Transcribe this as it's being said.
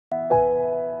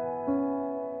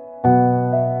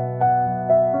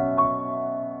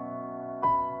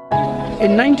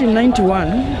In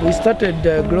 1991, we started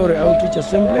Glory Outreach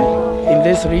Assembly in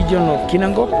this region of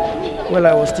Kinangop, where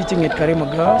I was teaching at Karima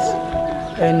Girls.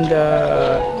 And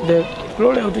the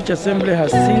Glory Outreach Assembly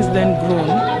has since then grown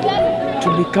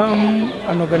to become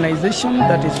an organization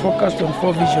that is focused on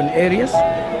 4 vision areas: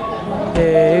 the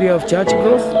area of church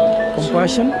growth,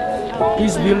 compassion,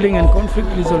 peace building and conflict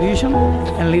resolution,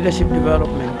 and leadership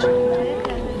development.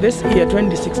 This year,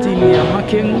 2016, we are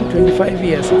marking 25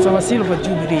 years. It's our silver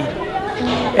jubilee.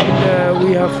 And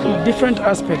we have different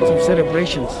aspects of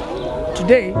celebrations.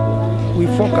 Today, we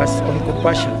focus on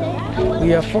compassion.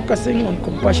 We are focusing on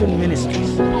compassion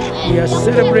ministries. We are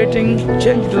celebrating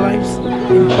changed lives,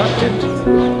 impacted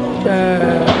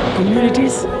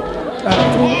communities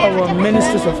through our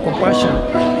ministries of compassion.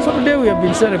 So today we have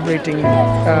been celebrating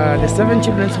the 7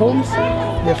 children's homes,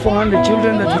 the 400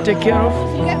 children that we take care of.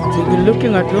 We've been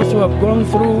looking at those who have gone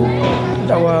through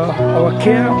our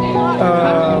care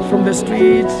from the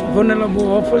streets, vulnerable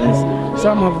orphans.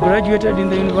 Some have graduated in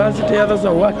the university, others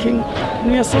are working.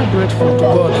 And we are so grateful to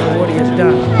God for what He has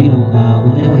done.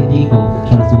 Whenever I think of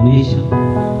transformation,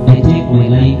 I take my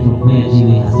life from where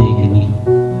GOA has taken me.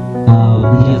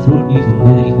 He has brought me from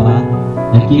very far.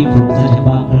 I came from such a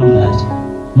background that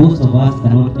most of us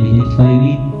cannot identify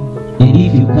with. And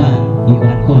if you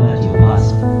can call that your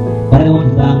past. But I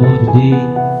want to thank God today.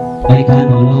 I can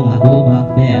no longer go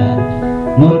back there.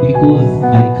 Not because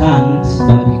I can't,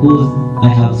 but because I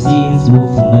have since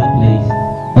moved from that place.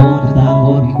 I want to thank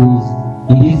God because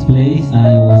in this place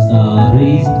I was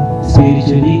raised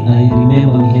spiritually. I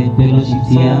remember we had fellowships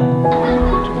here.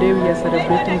 Today we are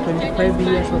celebrating 25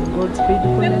 years of God's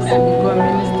faithfulness in our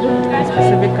ministry,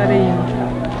 specifically in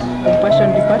Compassion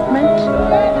Department.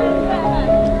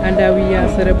 And we are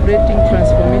celebrating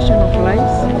transformation of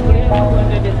lives.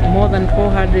 More than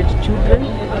 400 children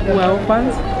who are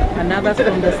orphans and others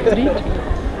from the street,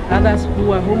 others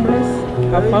who are homeless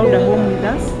have found a home with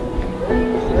us.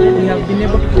 We have been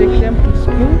able to take them to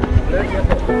school.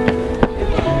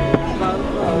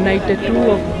 92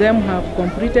 of them have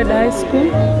completed high school.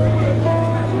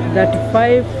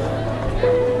 35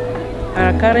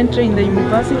 are currently in the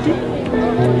university.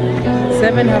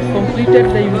 7 have completed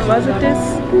the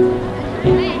universities.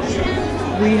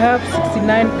 We have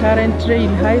 69 currently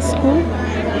in high school,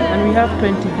 and we have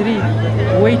 23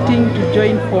 waiting to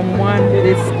join Form 1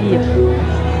 this year.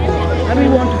 And we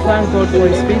want to thank God for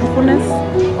His faithfulness.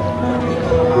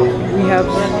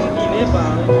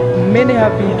 Many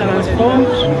have been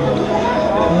transformed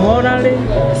morally,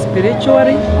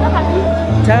 spiritually.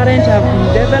 Talent have been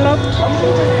developed,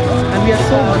 and we are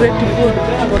so grateful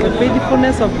for the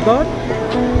faithfulness of God.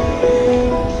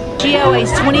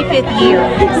 GOA's 25th year.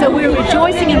 So we're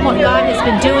rejoicing in what God has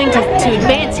been doing to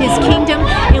advance His kingdom,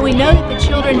 and we know that the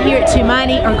children here at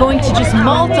Tumaini are going to just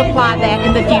multiply that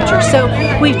in the future. So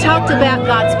we've talked about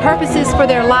God's purposes for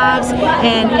their lives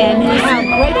and how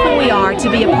grateful we are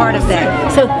to be a part of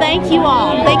that. So thank you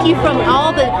all. Thank you from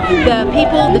all the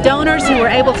people, the donors who were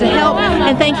able to help,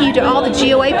 and thank you to all the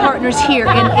GOA partners here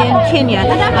in Kenya.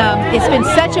 It's been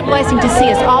such a blessing to see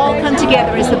us all come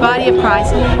together as the body of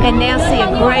Christ and now see a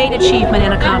great achievement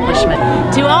and accomplishment.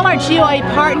 To all our GOA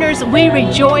partners, we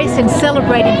rejoice in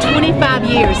celebrating 25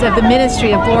 years of the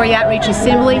ministry of Glory Outreach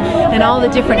Assembly and all the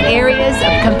different areas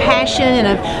of compassion and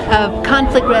of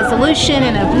conflict resolution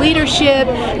and of leadership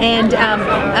and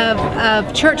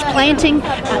of church planting.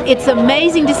 It's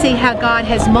amazing to see how God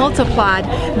has multiplied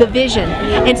the vision.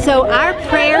 And so our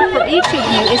prayer for each of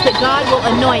you is that God will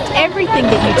anoint everything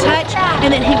that you touch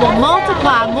and that He will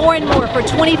multiply more and more for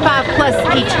 25 plus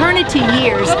eternity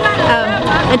years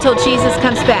until Jesus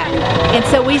comes back. And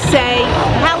so we say,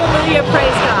 hallelujah,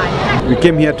 praise God. We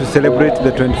came here to celebrate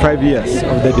the 25 years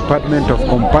of the Department of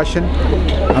Compassion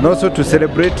and also to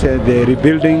celebrate the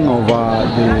rebuilding of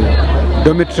the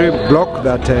dormitory block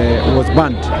that was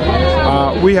burnt.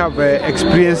 We have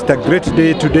experienced a great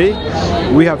day today.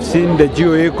 We have seen the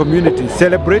GOA community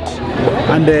celebrate,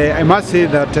 and I must say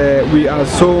that we are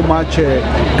so much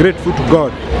grateful to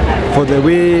God for the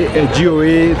way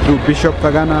GOA through Bishop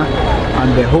Tagana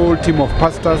and the whole team of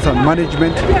pastors and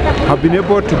management have been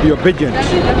able to be obedient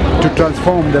to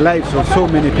transform the lives of so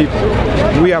many people.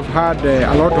 We have had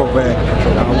a lot of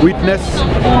witness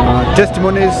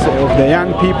testimonies of the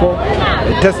young people,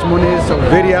 testimonies of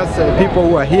various people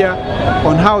who are here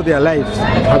on how their lives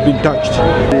have been touched.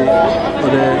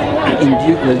 In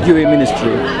the GOA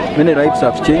ministry, many lives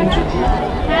have changed.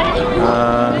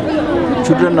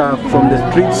 Children are from the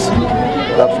streets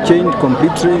have changed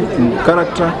completely in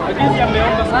character,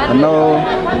 and now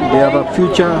they have a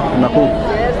future and a hope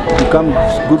to become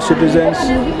good citizens,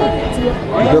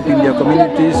 to help in their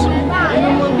communities,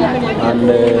 and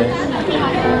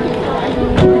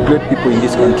great people in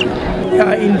this country.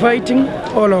 Inviting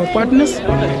all our partners,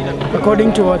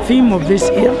 according to our theme of this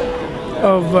year,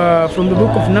 from the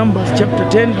book of Numbers, chapter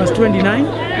 10, verse 29,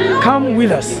 come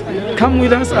with us. Come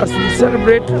with us as we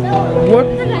celebrate what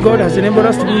God has enabled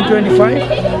us to do in 25,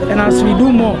 and as we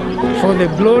do more for the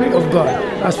glory of God,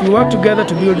 as we work together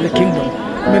to build the kingdom.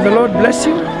 May the Lord bless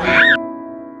you.